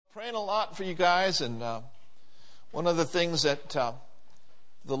praying a lot for you guys, and one of the things that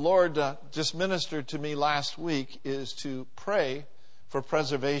the Lord just ministered to me last week is to pray for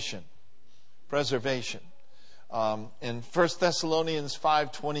preservation. Preservation. In 1 Thessalonians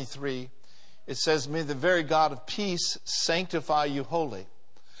 5:23, it says, "May the very God of peace sanctify you wholly.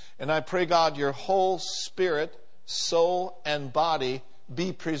 And I pray, God, your whole spirit, soul, and body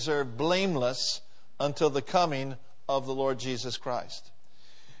be preserved blameless until the coming of the Lord Jesus Christ."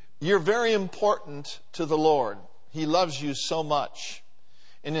 You're very important to the Lord. He loves you so much.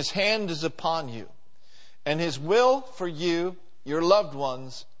 And His hand is upon you. And His will for you, your loved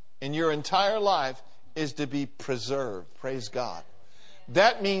ones, in your entire life is to be preserved. Praise God.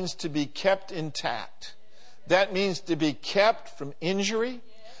 That means to be kept intact. That means to be kept from injury.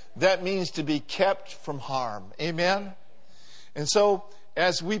 That means to be kept from harm. Amen? And so,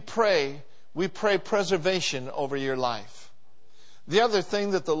 as we pray preservation over your life. The other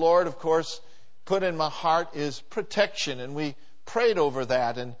thing that the Lord, of course, put in my heart is protection, and we prayed over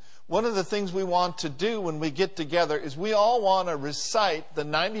that. And one of the things we want to do when we get together is we all want to recite the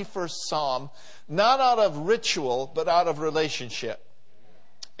 91st Psalm, not out of ritual, but out of relationship.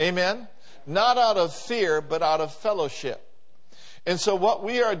 Amen? Not out of fear, but out of fellowship. And so what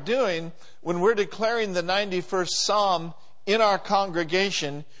we are doing when we're declaring the 91st Psalm in our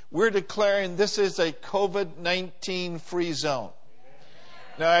congregation, we're declaring this is a COVID-19 free zone.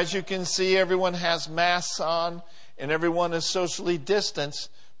 Now, as you can see, everyone has masks on and everyone is socially distanced,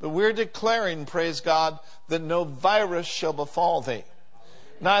 but we're declaring, praise God, that no virus shall befall thee.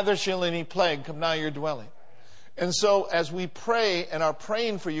 Neither shall any plague come nigh your dwelling. And so as we pray and are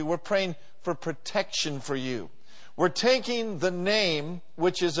praying for you, we're praying for protection for you. We're taking the name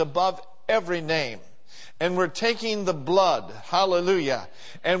which is above every name. And we're taking the blood, hallelujah.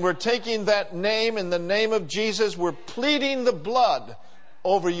 And we're taking that name in the name of Jesus. We're pleading the blood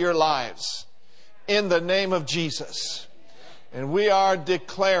over your lives in the name of Jesus. And we are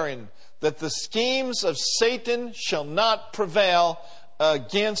declaring that the schemes of Satan shall not prevail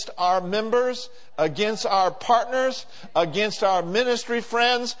against our members, against our partners, against our ministry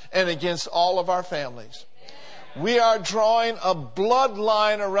friends, and against all of our families. We are drawing a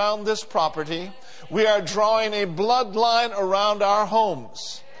bloodline around this property. We are drawing a bloodline around our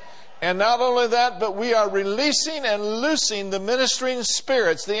homes. And not only that, but we are releasing and loosing the ministering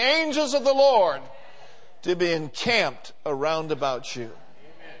spirits, the angels of the Lord, to be encamped around about you.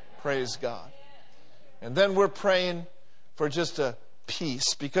 Amen. Praise God. And then we're praying for just a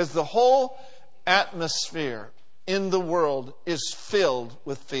peace, because the whole atmosphere in the world is filled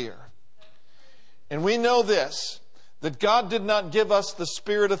with fear. And we know this, that God did not give us the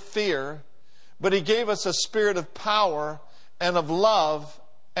spirit of fear, but He gave us a spirit of power and of love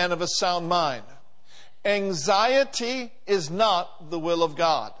and of a sound mind. Anxiety is not the will of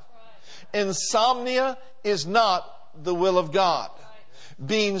God. Insomnia is not the will of God.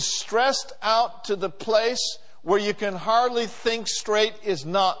 Being stressed out to the place where you can hardly think straight is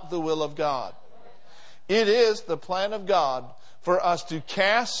not the will of God. It is the plan of God for us to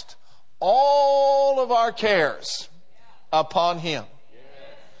cast all of our cares upon Him.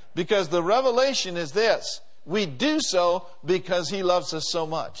 Because the revelation is this: we do so because He loves us so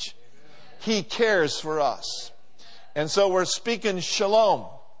much. He cares for us. And so we're speaking shalom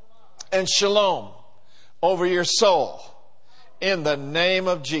and shalom over your soul in the name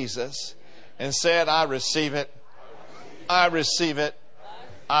of Jesus. And said, I receive it. I receive it.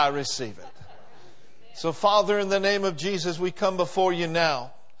 I receive it. So Father, in the name of Jesus, we come before you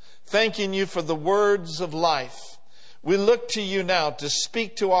now, thanking you for the words of life. We look to you now to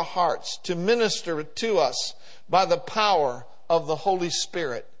speak to our hearts, to minister to us by the power of the Holy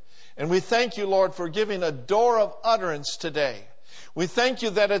Spirit. And we thank you, Lord, for giving a door of utterance today. We thank you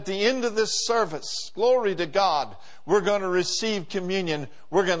that at the end of this service, glory to God, we're going to receive communion.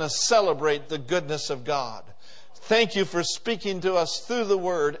 We're going to celebrate the goodness of God. Thank you for speaking to us through the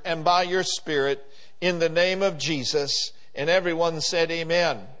Word and by your Spirit in the name of Jesus. And everyone said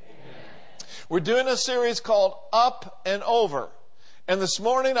amen. We're doing a series called Up and Over. And this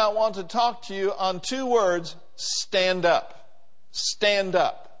morning I want to talk to you on two words: stand up. Stand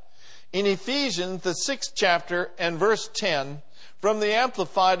up. In Ephesians, the 6th chapter and verse 10, from the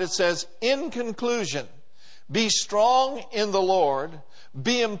Amplified, it says, in conclusion, be strong in the Lord,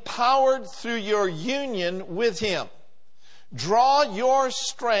 be empowered through your union with Him. Draw your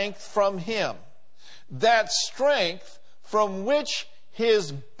strength from Him, that strength from which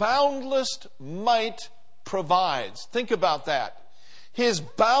His boundless might provides. Think about that. His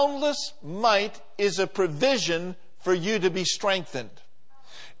boundless might is a provision for you to be strengthened.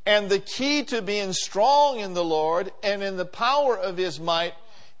 And the key to being strong in the Lord and in the power of His might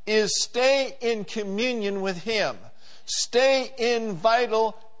is stay in communion with Him. Stay in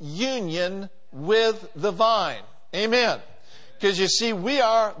vital union with the vine. Amen. Because you see, we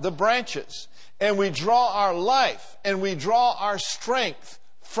are the branches, and we draw our life and we draw our strength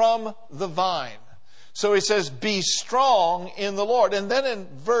from the vine. So he says, be strong in the Lord. And then in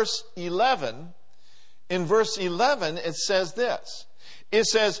verse 11, it says this. It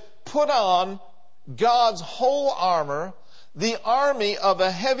says, put on God's whole armor, the army of a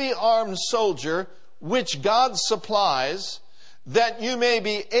heavy armed soldier, which God supplies, that you may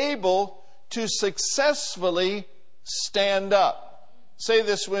be able to successfully stand up. Say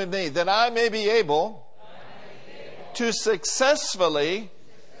this with me, that I may be able to successfully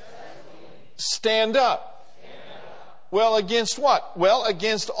stand up. Well, against what? Well,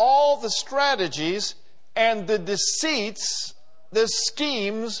 against all the strategies and the deceits, the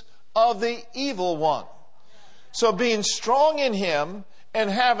schemes of the evil one. So being strong in Him and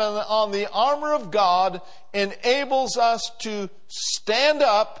having on the armor of God enables us to stand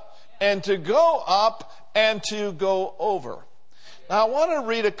up and to go up and to go over. Now I want to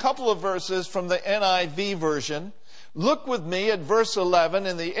read a couple of verses from the NIV version. Look with me at verse 11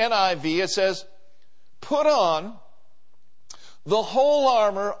 in the NIV. It says, put on the whole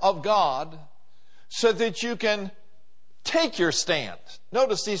armor of God so that you can take your stand.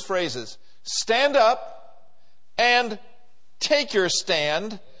 Notice these phrases. Stand up and take your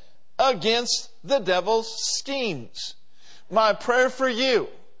stand against the devil's schemes. My prayer for you,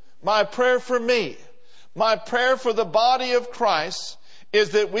 my prayer for me, my prayer for the body of Christ is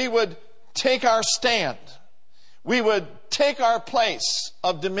that we would take our stand. We would take our place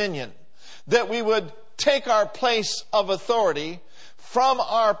of dominion. That we would take our place of authority from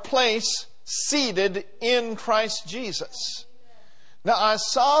our place seated in Christ Jesus. Now I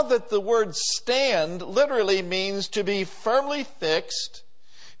saw that the word stand literally means to be firmly fixed.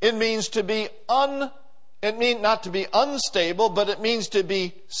 It means to be not to be unstable, but it means to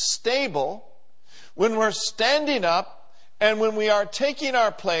be stable. When we're standing up and when we are taking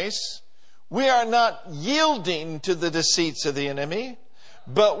our place, we are not yielding to the deceits of the enemy,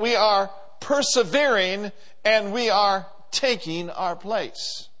 but we are persevering and we are taking our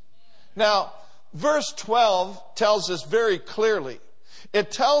place. Now, verse 12 tells us very clearly. It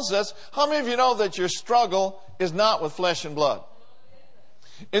tells us, how many of you know that your struggle is not with flesh and blood?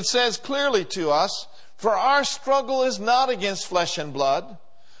 It says clearly to us, for our struggle is not against flesh and blood,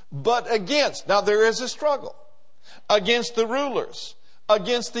 but against, now there is a struggle, against the rulers,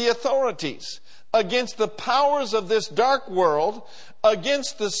 against the authorities, against the powers of this dark world,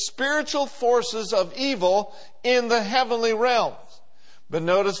 against the spiritual forces of evil in the heavenly realms. But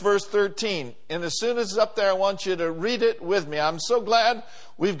notice verse 13. And as soon as it's up there, I want you to read it with me. I'm so glad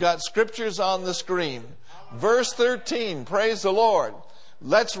we've got scriptures on the screen. Verse 13. Praise the Lord.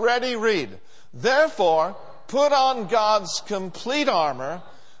 Let's read. Therefore, put on God's complete armor,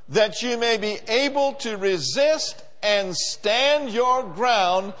 that you may be able to resist and stand your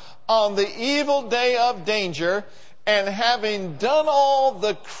ground on the evil day of danger, and having done all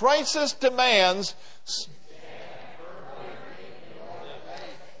the crisis demands,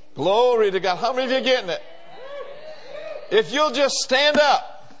 glory to God. How many of you are getting it? If you'll just stand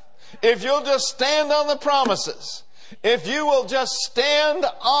up, if you'll just stand on the promises, if you will just stand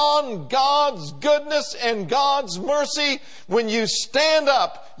on God's goodness and God's mercy, when you stand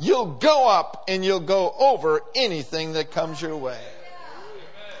up, you'll go up and you'll go over anything that comes your way.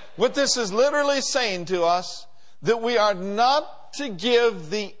 What this is literally saying to us, that we are not to give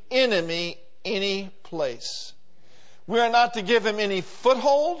the enemy any place. We are not to give him any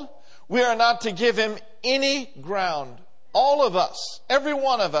foothold. We are not to give him any ground. All of us, every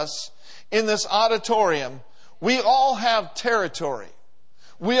one of us in this auditorium, we all have territory.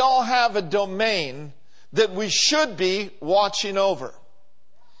 We all have a domain that we should be watching over.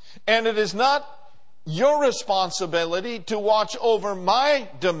 And it is not your responsibility to watch over my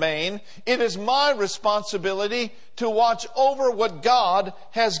domain. It is my responsibility to watch over what God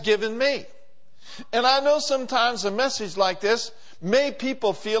has given me. And I know sometimes a message like this may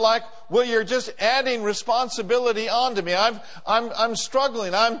people feel like, well, you're just adding responsibility onto me. I'm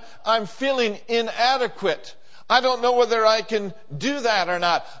struggling. I'm feeling inadequate. I don't know whether I can do that or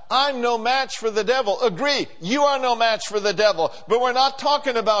not. I'm no match for the devil. Agree, you are no match for the devil. But we're not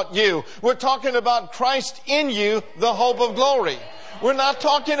talking about you. We're talking about Christ in you, the hope of glory. We're not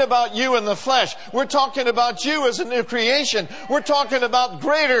talking about you in the flesh. We're talking about you as a new creation. We're talking about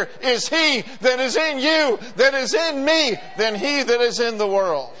greater is He that is in you, that is in me, than he that is in the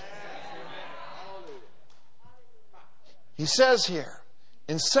world. He says here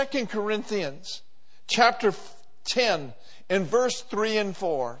in 2 Corinthians chapter 10 in verse 3 and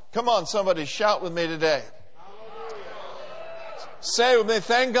 4. Come on, somebody shout with me today. Say with me,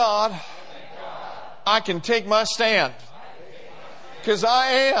 thank God I can take my stand. Because I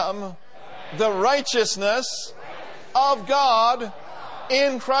am the righteousness of God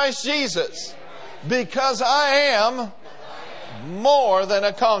in Christ Jesus. Because I am more than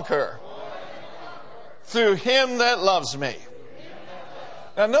a conqueror through Him that loves me.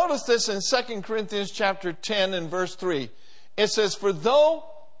 Now notice this in 2 Corinthians chapter 10 and verse 3. It says, for though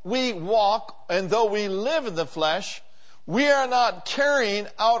we walk and though we live in the flesh, we are not carrying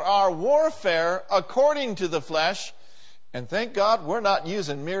out our warfare according to the flesh. And thank God we're not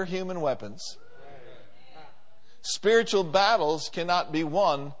using mere human weapons. Spiritual battles cannot be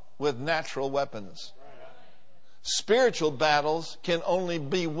won with natural weapons. Spiritual battles can only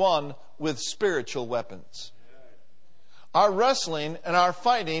be won with spiritual weapons. Our wrestling and our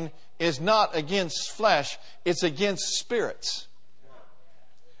fighting is not against flesh, it's against spirits.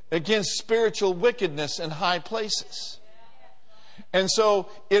 Against spiritual wickedness in high places. And so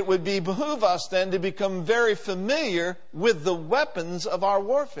it would behoove us then to become very familiar with the weapons of our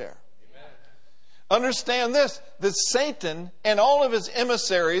warfare. Understand this, that Satan and all of his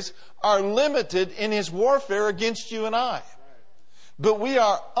emissaries are limited in his warfare against you and I. But we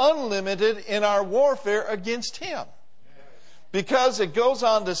are unlimited in our warfare against him. Because it goes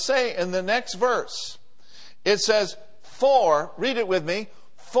on to say in the next verse, it says, read it with me,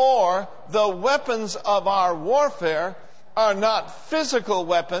 for the weapons of our warfare are not physical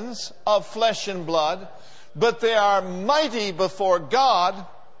weapons of flesh and blood, but they are mighty before God.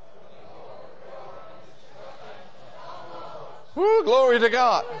 Woo, glory to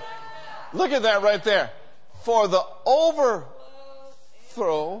God. Look at that right there. For the overthrow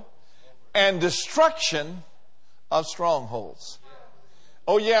and destruction of strongholds.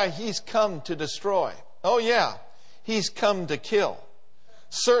 Oh yeah, He's come to destroy. Oh yeah, He's come to kill.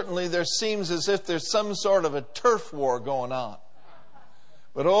 Certainly there seems as if there's some sort of a turf war going on.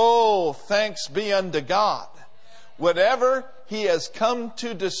 But oh, thanks be unto God. Whatever He has come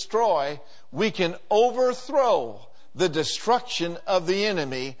to destroy, we can overthrow the destruction of the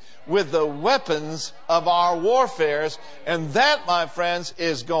enemy with the weapons of our warfares. And that, my friends,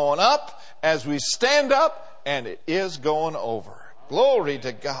 is going up as we stand up, and it is going over. Glory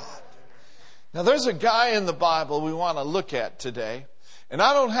to God. Now there's a guy in the Bible we want to look at today. And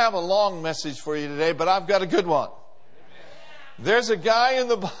I don't have a long message for you today, but I've got a good one. There's a guy in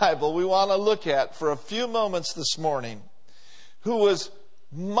the Bible we want to look at for a few moments this morning who was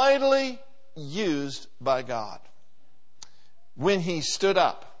mightily used by God. When he stood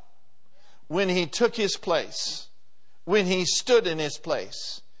up, when he took his place, when he stood in his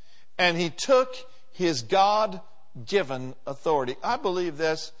place, and he took his God-given authority. I believe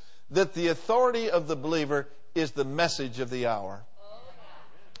this, that the authority of the believer is the message of the hour.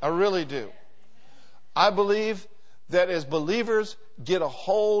 I really do. I believe that as believers get a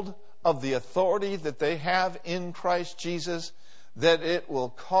hold of the authority that they have in Christ Jesus, that it will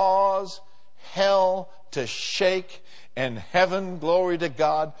cause hell to shake and heaven, glory to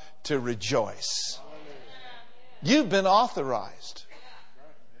God, to rejoice. You've been authorized.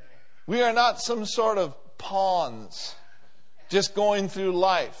 We are not some sort of pawns just going through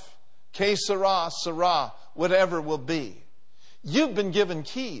life. Que sera, sera, whatever will be. You've been given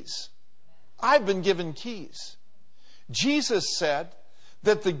keys. I've been given keys. Jesus said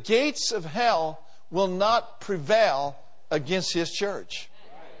that the gates of hell will not prevail against His church.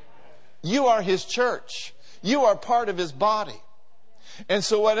 You are His church. You are part of His body. And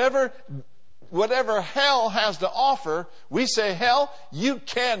so whatever hell has to offer, we say, hell, you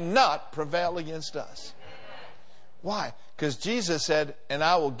cannot prevail against us. Why? Because Jesus said, and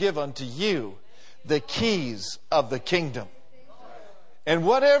I will give unto you the keys of the kingdom. And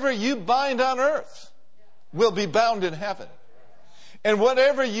whatever you bind on earth will be bound in heaven. And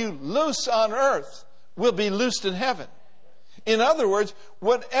whatever you loose on earth will be loosed in heaven. In other words,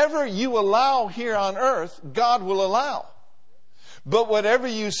 whatever you allow here on earth, God will allow. But whatever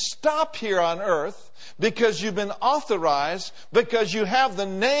you stop here on earth, because you've been authorized, because you have the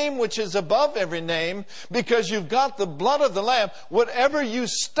name which is above every name, because you've got the blood of the Lamb, whatever you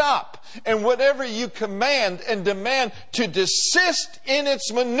stop and whatever you command and demand to desist in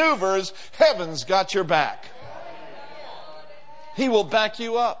its maneuvers, heaven's got your back. He will back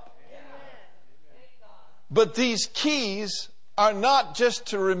you up. But these keys are not just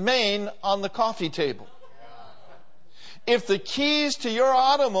to remain on the coffee table. If the keys to your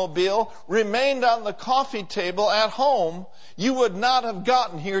automobile remained on the coffee table at home, you would not have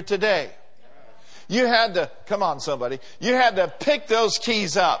gotten here today. You had to, come on somebody, you had to pick those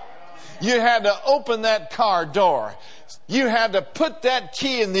keys up. You had to open that car door. You had to put that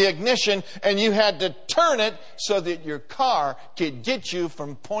key in the ignition, and you had to turn it so that your car could get you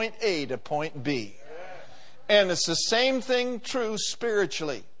from point A to point B. And it's the same thing true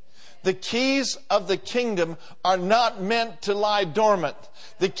spiritually. The keys of the kingdom are not meant to lie dormant.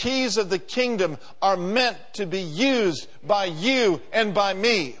 The keys of the kingdom are meant to be used by you and by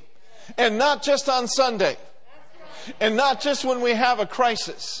me. And not just on Sunday. And not just when we have a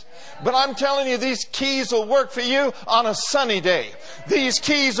crisis. But I'm telling you, these keys will work for you on a sunny day. These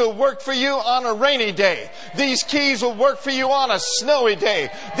keys will work for you on a rainy day. These keys will work for you on a snowy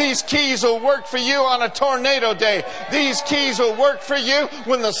day. These keys will work for you on a tornado day. These keys will work for you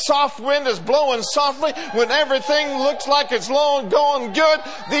when the soft wind is blowing softly, when everything looks like it's going good.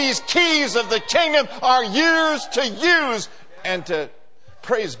 These keys of the kingdom are yours to use and to,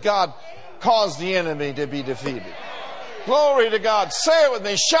 praise God, cause the enemy to be defeated. Glory to God. Say it with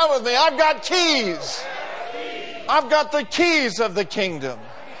me. Shout with me. I've got keys. I've got the keys of the kingdom.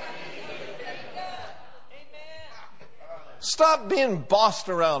 Stop being bossed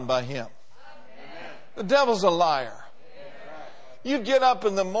around by him. The devil's a liar. You get up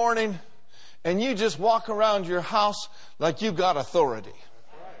in the morning and you just walk around your house like you got authority.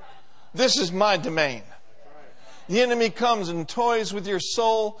 This is my domain. The enemy comes and toys with your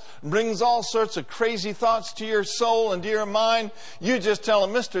soul, brings all sorts of crazy thoughts to your soul and to your mind. You just tell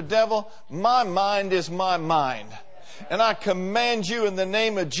him, Mr. Devil, my mind is my mind. And I command you in the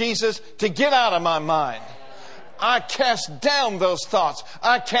name of Jesus to get out of my mind. I cast down those thoughts.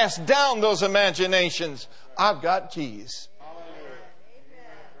 I cast down those imaginations. I've got keys.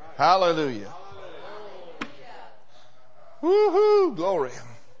 Hallelujah. Woohoo! Glory.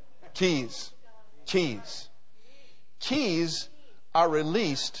 Keys. Keys. Keys are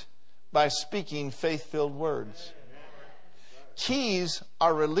released by speaking faith-filled words. Keys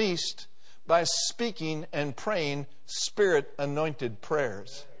are released by speaking and praying Spirit-anointed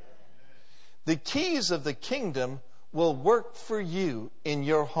prayers. The keys of the kingdom will work for you in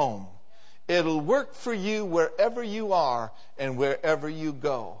your home. It'll work for you wherever you are and wherever you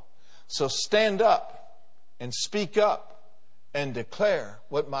go. So stand up and speak up and declare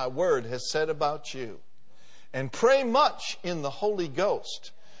what my word has said about you. And pray much in the Holy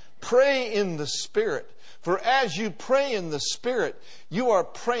Ghost. Pray in the Spirit. For as you pray in the Spirit, you are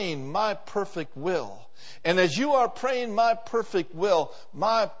praying my perfect will. And as you are praying my perfect will,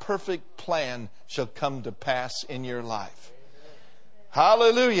 my perfect plan shall come to pass in your life.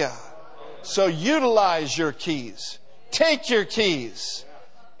 Hallelujah. So utilize your keys. Take your keys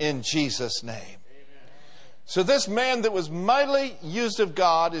in Jesus' name. So this man that was mightily used of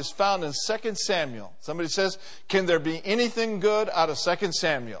God is found in 2 Samuel. Somebody says, can there be anything good out of 2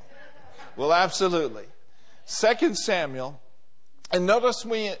 Samuel? Well, absolutely. 2 Samuel, and notice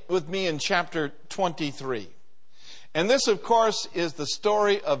with me in chapter 23. And this, of course, is the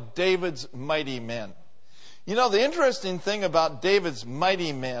story of David's mighty men. You know, the interesting thing about David's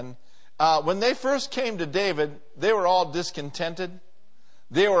mighty men, when they first came to David, they were all discontented.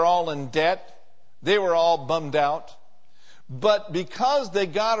 They were all in debt. They were all bummed out. But because they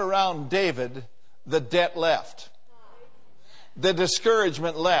got around David, the debt left. The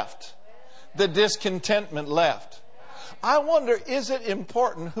discouragement left. The discontentment left. I wonder, is it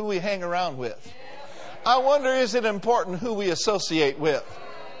important who we hang around with? I wonder, is it important who we associate with?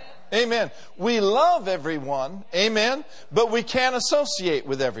 Amen. We love everyone, amen, but we can't associate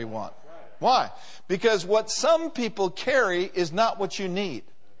with everyone. Why? Because what some people carry is not what you need.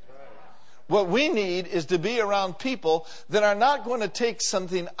 What we need is to be around people that are not going to take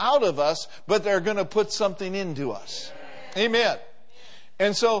something out of us, but they're going to put something into us. Amen.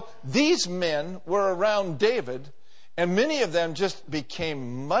 And so these men were around David, and many of them just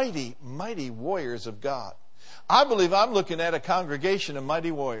became mighty, mighty warriors of God. I believe I'm looking at a congregation of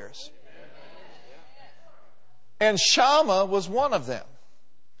mighty warriors. And Shammah was one of them.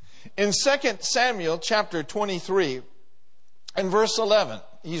 In 2 Samuel chapter 23 and verse 11,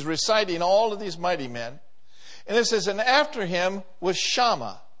 he's reciting all of these mighty men. And it says, and after him was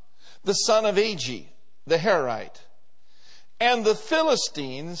Shammah, the son of Agi, the Herite. And the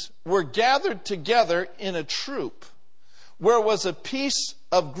Philistines were gathered together in a troop, where was a piece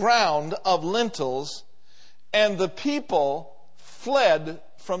of ground of lentils, and the people fled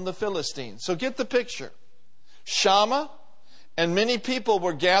from the Philistines. So get the picture. Shammah and many people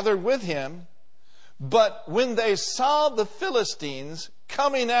were gathered with him, but when they saw the Philistines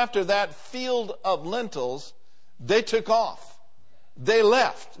coming after that field of lentils, they took off. They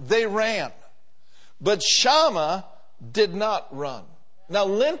left. They ran. But Shammah did not run. Now,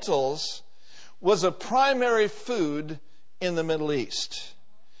 lentils was a primary food in the Middle East.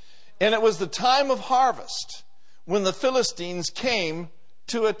 And it was the time of harvest when the Philistines came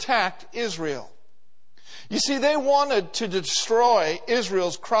to attack Israel. You see, they wanted to destroy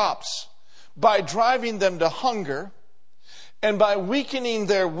Israel's crops by driving them to hunger and by weakening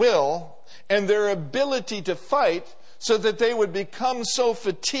their will and their ability to fight so that they would become so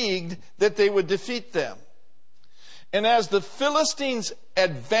fatigued that they would defeat them. And as the Philistines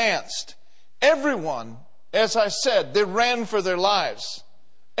advanced, everyone, as I said, they ran for their lives.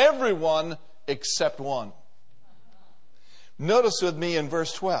 Everyone except one. Notice with me in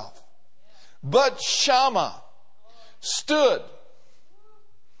verse 12. But Shammah stood.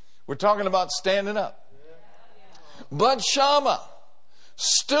 We're talking about standing up. But Shammah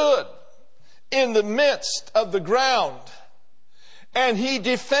stood in the midst of the ground, and he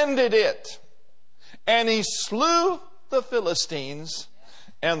defended it, and he slew the Philistines,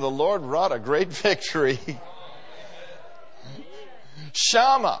 and the Lord wrought a great victory.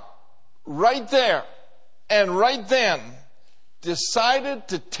 Shammah, right there and right then, decided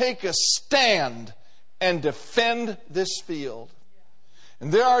to take a stand and defend this field.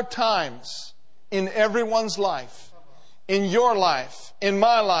 And there are times in everyone's life, in your life, in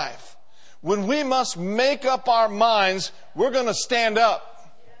my life, when we must make up our minds, we're going to stand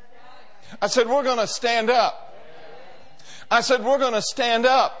up. I said, we're going to stand up. I said, we're going to stand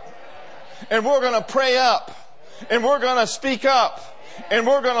up. And we're going to pray up. And we're going to speak up. And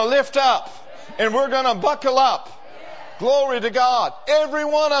we're going to lift up. And we're going to buckle up. Glory to God. Every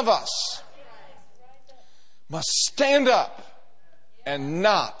one of us must stand up and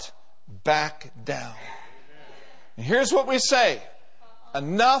not back down. And here's what we say.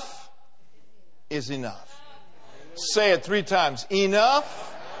 Enough is enough. Say it 3 times.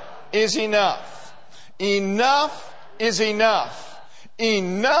 Enough is enough. Enough is enough.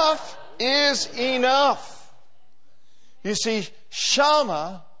 Enough is enough. You see,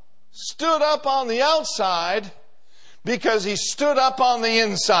 Shammah stood up on the outside because he stood up on the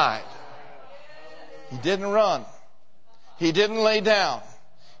inside. He didn't run. He didn't lay down.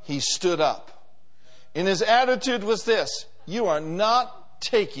 He stood up. And his attitude was this: you are not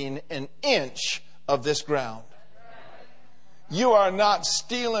taking an inch of this ground. You are not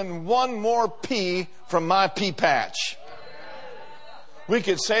stealing one more pea from my pea patch. We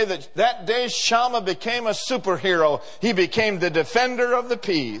could say that day Shammah became a superhero. He became the defender of the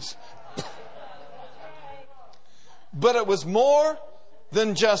peas. But it was more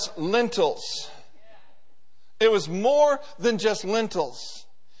than just lentils. It was more than just lentils.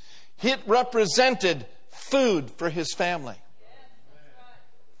 It represented food for his family.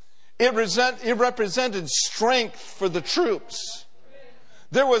 It represented strength for the troops.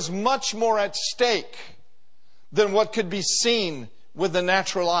 There was much more at stake than what could be seen with the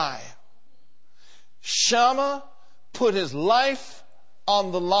natural eye. Shammah put his life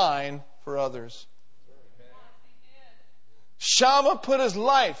on the line for others. Shammah put his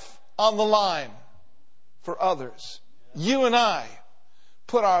life on the line for others. You and I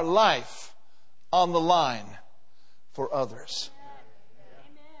put our life on the line for others.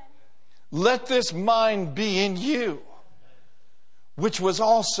 Let this mind be in you, which was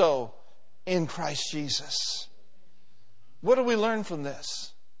also in Christ Jesus. What do we learn from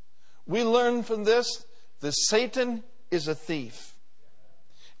this? We learn from this that Satan is a thief,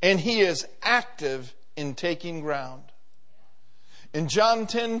 and he is active in taking ground. In John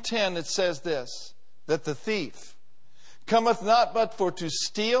 10:10 it says this, that the thief cometh not but for to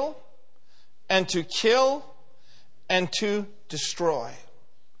steal and to kill and to destroy.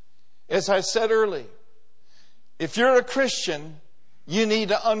 As I said earlier, if you're a Christian, you need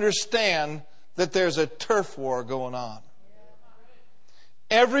to understand that there's a turf war going on.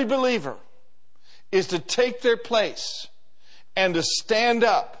 Every believer is to take their place and to stand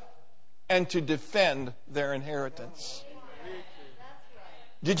up and to defend their inheritance.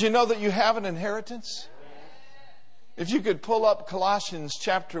 Did you know that you have an inheritance? If you could pull up Colossians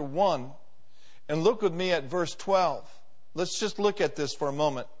chapter 1 and look with me at verse 12. Let's just look at this for a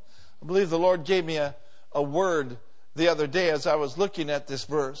moment. I believe the Lord gave me a word the other day as I was looking at this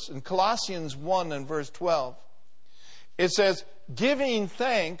verse. In Colossians 1 and verse 12, it says, giving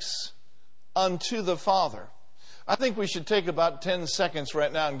thanks unto the Father. I think we should take about 10 seconds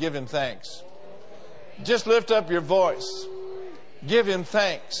right now and give Him thanks. Just lift up your voice. Give Him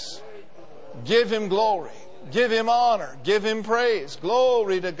thanks. Give Him glory. Give Him honor. Give Him praise.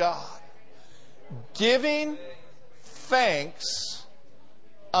 Glory to God. Giving thanks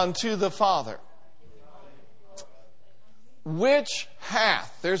unto the Father, which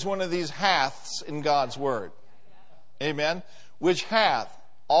hath, there's one of these haths in God's Word. Amen. Which hath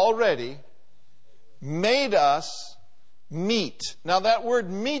already made us meet. Now that word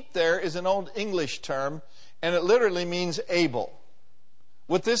meet there is an old English term, and it literally means able.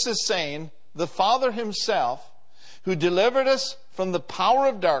 What this is saying, the Father himself, who delivered us from the power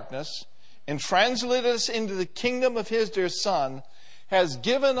of darkness and translated us into the kingdom of his dear Son, has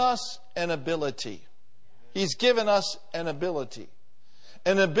given us an ability. He's given us an ability.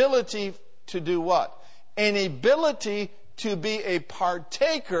 An ability to do what? An ability to be a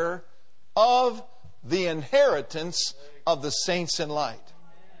partaker of the inheritance of the saints in light.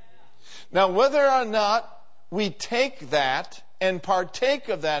 Now, whether or not we take that and partake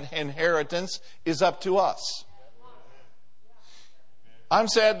of that inheritance is up to us. I'm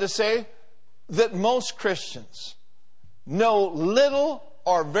sad to say that most Christians know little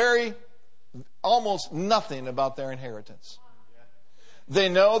or almost nothing about their inheritance. They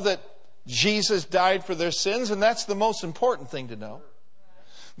know that Jesus died for their sins, and that's the most important thing to know.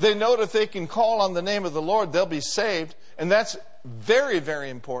 They know that if they can call on the name of the Lord, they'll be saved, and that's very, very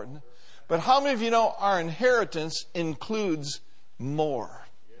important. But how many of you know our inheritance includes more?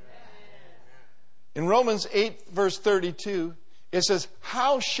 In Romans 8, verse 32, it says,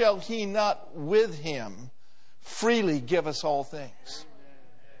 how shall he not with him freely give us all things?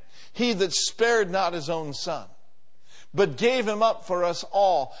 He that spared not his own Son, but gave him up for us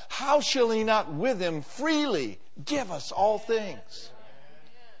all, how shall he not with him freely give us all things?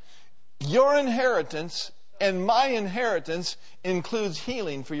 Your inheritance and my inheritance includes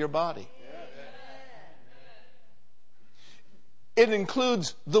healing for your body. It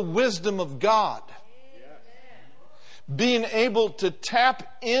includes the wisdom of God. Being able to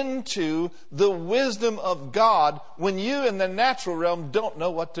tap into the wisdom of God when you in the natural realm don't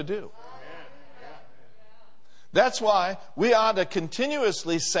know what to do. That's why we ought to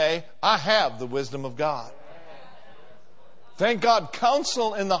continuously say, I have the wisdom of God. Thank God,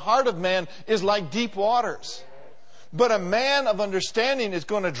 counsel in the heart of man is like deep waters. But a man of understanding is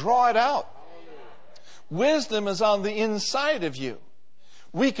going to draw it out. Wisdom is on the inside of you.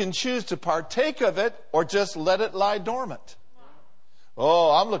 We can choose to partake of it or just let it lie dormant.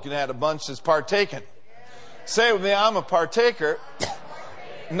 Oh, I'm looking at a bunch that's partaking. Say with me, I'm a partaker,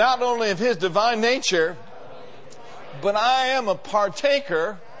 not only of his divine nature, but I am a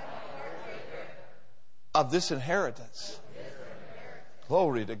partaker of this inheritance.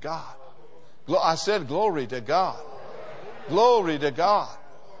 Glory to God. I said glory to God. Glory to God.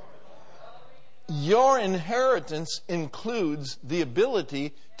 Your inheritance includes the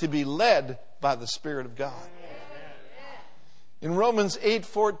ability to be led by the Spirit of God. In Romans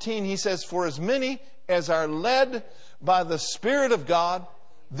 8:14, he says, for as many as are led by the Spirit of God,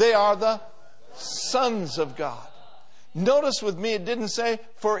 they are the sons of God. Notice with me, it didn't say,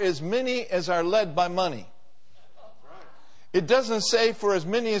 for as many as are led by money. It doesn't say, for as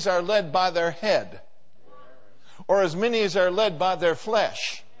many as are led by their head, or as many as are led by their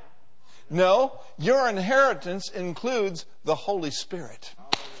flesh. No, your inheritance includes the Holy Spirit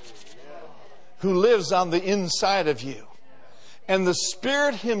who lives on the inside of you. And the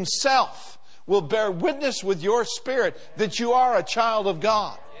Spirit himself will bear witness with your spirit that you are a child of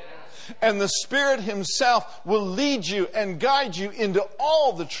God. And the Spirit himself will lead you and guide you into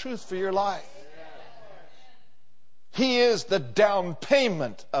all the truth for your life. He is the down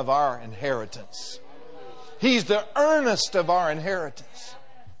payment of our inheritance. He's the earnest of our inheritance.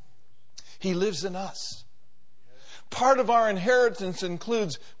 He lives in us. Part of our inheritance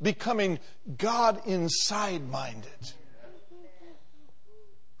includes becoming God inside minded.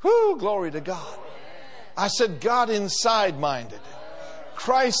 Whoo, glory to God. I said God inside minded.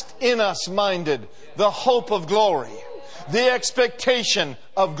 Christ in us minded. The hope of glory. The expectation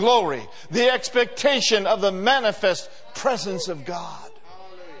of glory. The expectation of the manifest presence of God.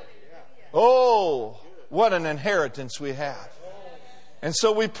 Oh, what an inheritance we have. And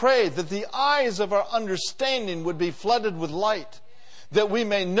so we pray that the eyes of our understanding would be flooded with light, that we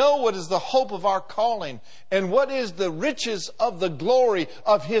may know what is the hope of our calling and what is the riches of the glory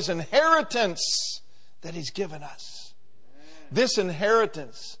of his inheritance that he's given us. This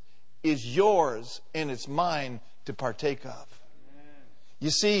inheritance is yours and it's mine to partake of.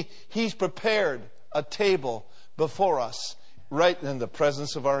 You see, he's prepared a table before us right in the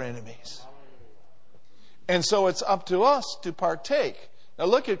presence of our enemies. And so it's up to us to partake. Now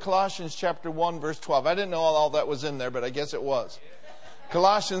look at Colossians chapter 1, verse 12. I didn't know all that was in there, but I guess it was.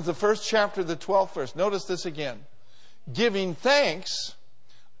 Colossians, the first chapter, the 12th verse. Notice this again. Giving thanks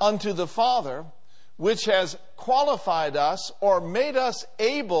unto the Father, which has qualified us or made us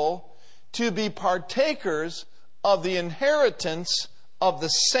able to be partakers of the inheritance of the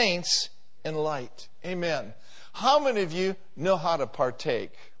saints in light. Amen. How many of you know how to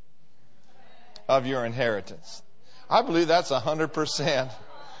partake of your inheritance? I believe that's 100%.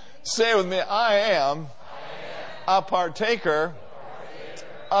 Say it with me. I am a partaker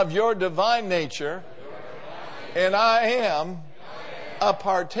of your divine nature, and I am a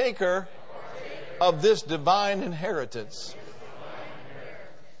partaker of this divine inheritance.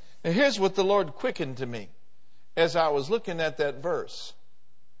 And here's what the Lord quickened to me as I was looking at that verse.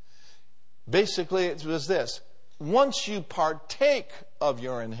 Basically, it was this. Once you partake of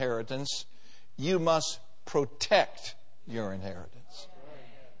your inheritance, you must protect your inheritance.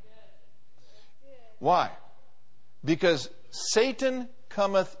 Why? Because Satan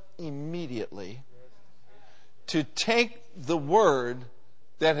cometh immediately to take the word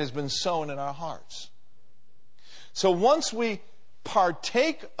that has been sown in our hearts. So once we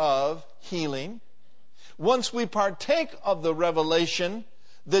partake of healing, once we partake of the revelation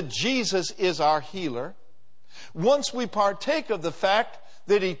that Jesus is our healer, once we partake of the fact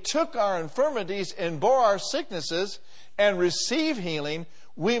that He took our infirmities and bore our sicknesses and receive healing,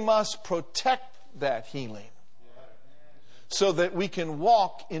 we must protect that healing so that we can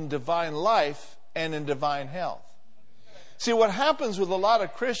walk in divine life and in divine health. See, what happens with a lot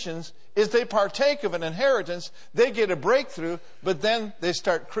of Christians is they partake of an inheritance, they get a breakthrough, but then they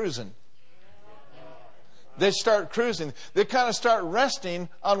start cruising. They start cruising. They kind of start resting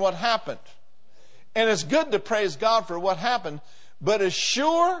on what happened. And it's good to praise God for what happened, but as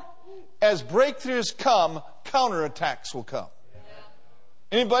sure as breakthroughs come, counterattacks will come.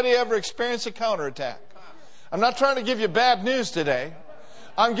 Anybody ever experience a counterattack? I'm not trying to give you bad news today.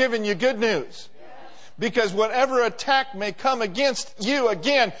 I'm giving you good news. Because whatever attack may come against you,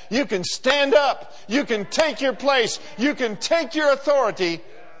 again, you can stand up. You can take your place. You can take your authority.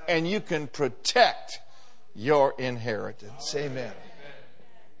 And you can protect your inheritance. Amen.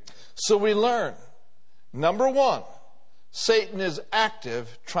 So we learn, number one, Satan is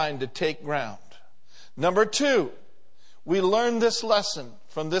active trying to take ground. Number two, we learn this lesson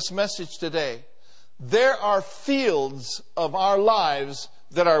from this message today. There are fields of our lives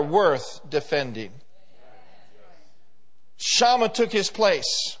that are worth defending. Shammah took his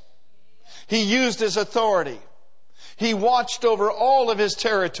place. He used his authority. He watched over all of his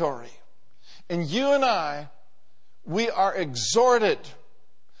territory. And you and I, we are exhorted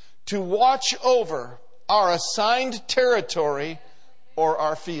to watch over our assigned territory or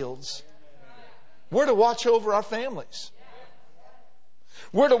our fields. We're to watch over our families.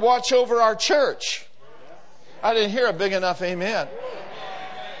 We're to watch over our church. I didn't hear a big enough amen.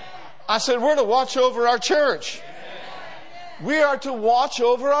 I said we're to watch over our church. We are to watch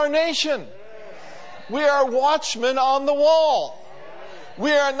over our nation. We are watchmen on the wall.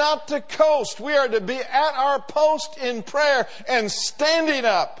 We are not to coast. We are to be at our post in prayer and standing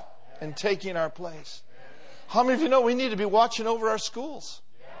up and taking our place. How many of you know we need to be watching over our schools?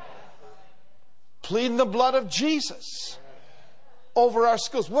 Pleading the blood of Jesus over our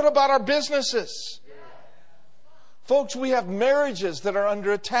schools. What about our businesses? Folks, we have marriages that are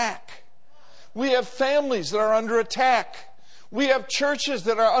under attack. We have families that are under attack. We have churches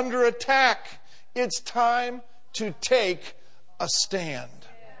that are under attack. It's time to take a stand.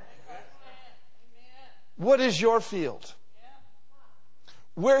 What is your field?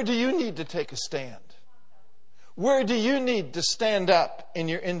 Where do you need to take a stand? Where do you need to stand up in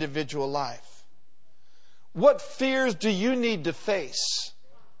your individual life? What fears do you need to face?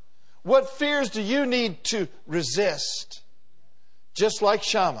 What fears do you need to resist? Just like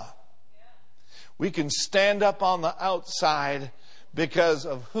Shammah. We can stand up on the outside because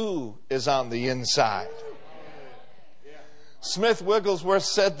of who is on the inside. Smith Wigglesworth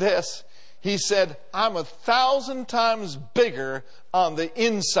said this. He said, I'm 1,000 times bigger on the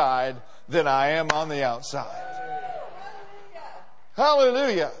inside than I am on the outside.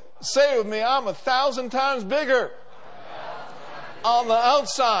 Hallelujah. Say it with me, I'm 1,000 times bigger on the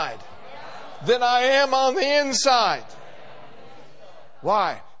outside than I am on the inside.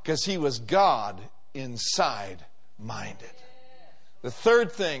 Why? Because he was God inside minded. The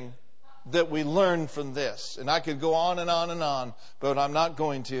third thing that we learn from this, and I could go on and on and on, but I'm not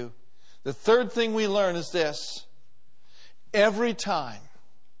going to. The third thing we learn is this. Every time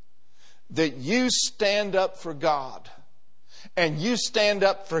that you stand up for God and you stand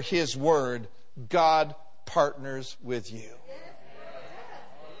up for His Word, God partners with you.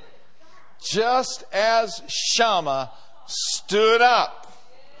 Just as Shammah stood up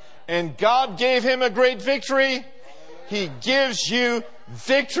and God gave him a great victory, He gives you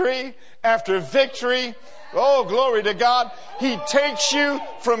victory after victory. Oh, glory to God. He takes you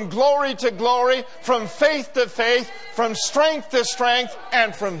from glory to glory, from faith to faith, from strength to strength,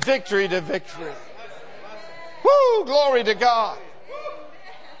 and from victory to victory. Woo, glory to God.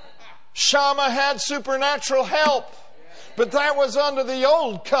 Shammah had supernatural help. But that was under the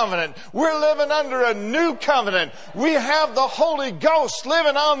old covenant. We're living under a new covenant. We have the Holy Ghost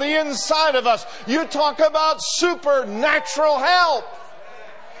living on the inside of us. You talk about supernatural help.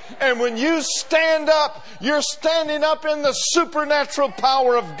 And when you stand up, you're standing up in the supernatural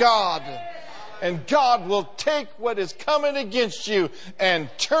power of God. And God will take what is coming against you and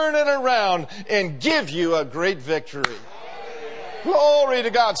turn it around and give you a great victory. Glory to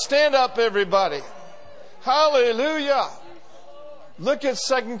God. Stand up, everybody. Hallelujah. Look at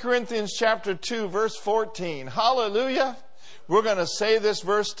 2 Corinthians chapter 2, verse 14. Hallelujah. We're going to say this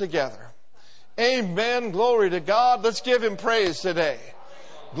verse together. Amen. Glory to God. Let's give Him praise today.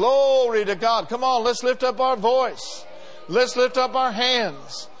 Glory to God. Come on, let's lift up our voice. Let's lift up our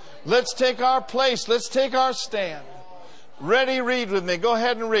hands. Let's take our place. Let's take our stand. Ready? Read with me. Go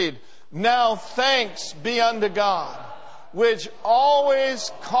ahead and read. Now thanks be unto God, which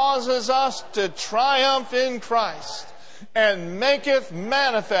always causes us to triumph in Christ, and maketh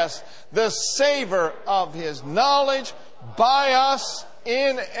manifest the savor of His knowledge by us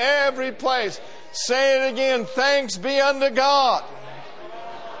in every place. Say it again. Thanks be unto God,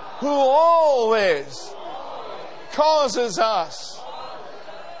 who always causes us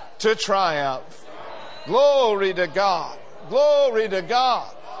to triumph. Glory to God. Glory to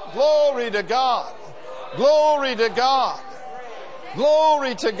God. Glory to God. Glory to God.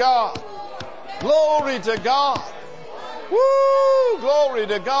 Glory to God. Glory to God. Woo! Glory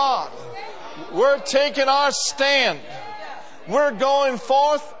to God. We're taking our stand. We're going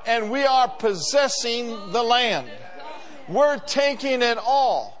forth and we are possessing the land. We're taking it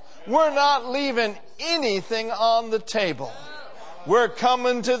all. We're not leaving anything on the table. We're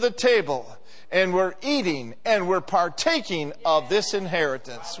coming to the table and we're eating and we're partaking of this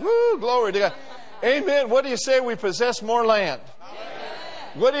inheritance. Woo! Glory to God. Amen. What do you say we possess more land?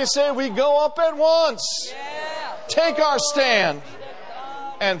 What do you say we go up at once? Take our stand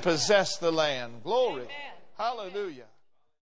and possess the land. Glory. Hallelujah.